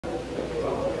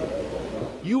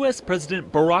U.S.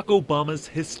 President Barack Obama's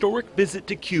historic visit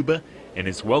to Cuba and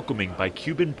his welcoming by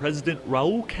Cuban President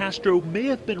Raul Castro may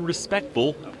have been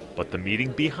respectful, but the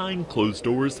meeting behind closed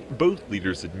doors, both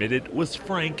leaders admitted, was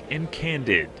frank and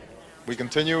candid. We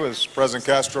continue, as President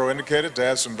Castro indicated, to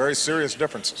have some very serious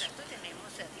differences,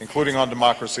 including on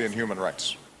democracy and human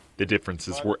rights. The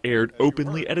differences were aired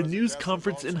openly at a news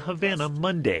conference in Havana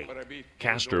Monday.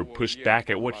 Castro pushed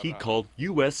back at what he called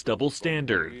U.S. double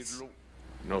standards.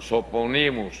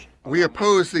 We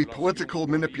oppose the political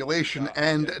manipulation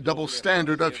and double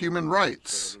standard of human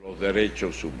rights.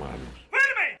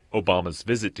 Obama's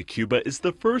visit to Cuba is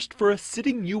the first for a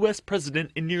sitting U.S.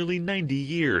 president in nearly 90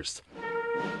 years.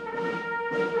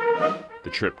 The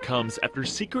trip comes after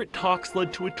secret talks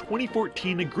led to a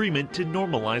 2014 agreement to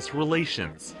normalize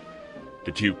relations.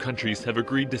 The two countries have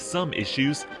agreed to some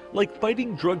issues, like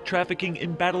fighting drug trafficking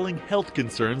and battling health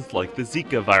concerns like the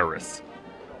Zika virus.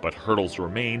 But hurdles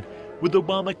remain, with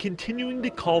Obama continuing to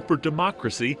call for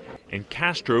democracy and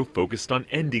Castro focused on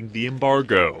ending the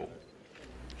embargo.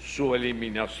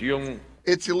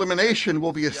 Its elimination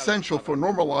will be essential for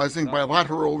normalizing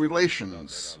bilateral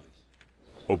relations.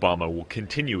 Obama will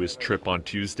continue his trip on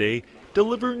Tuesday,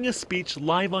 delivering a speech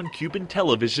live on Cuban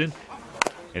television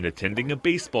and attending a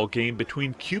baseball game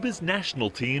between Cuba's national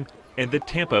team and the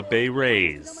Tampa Bay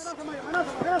Rays.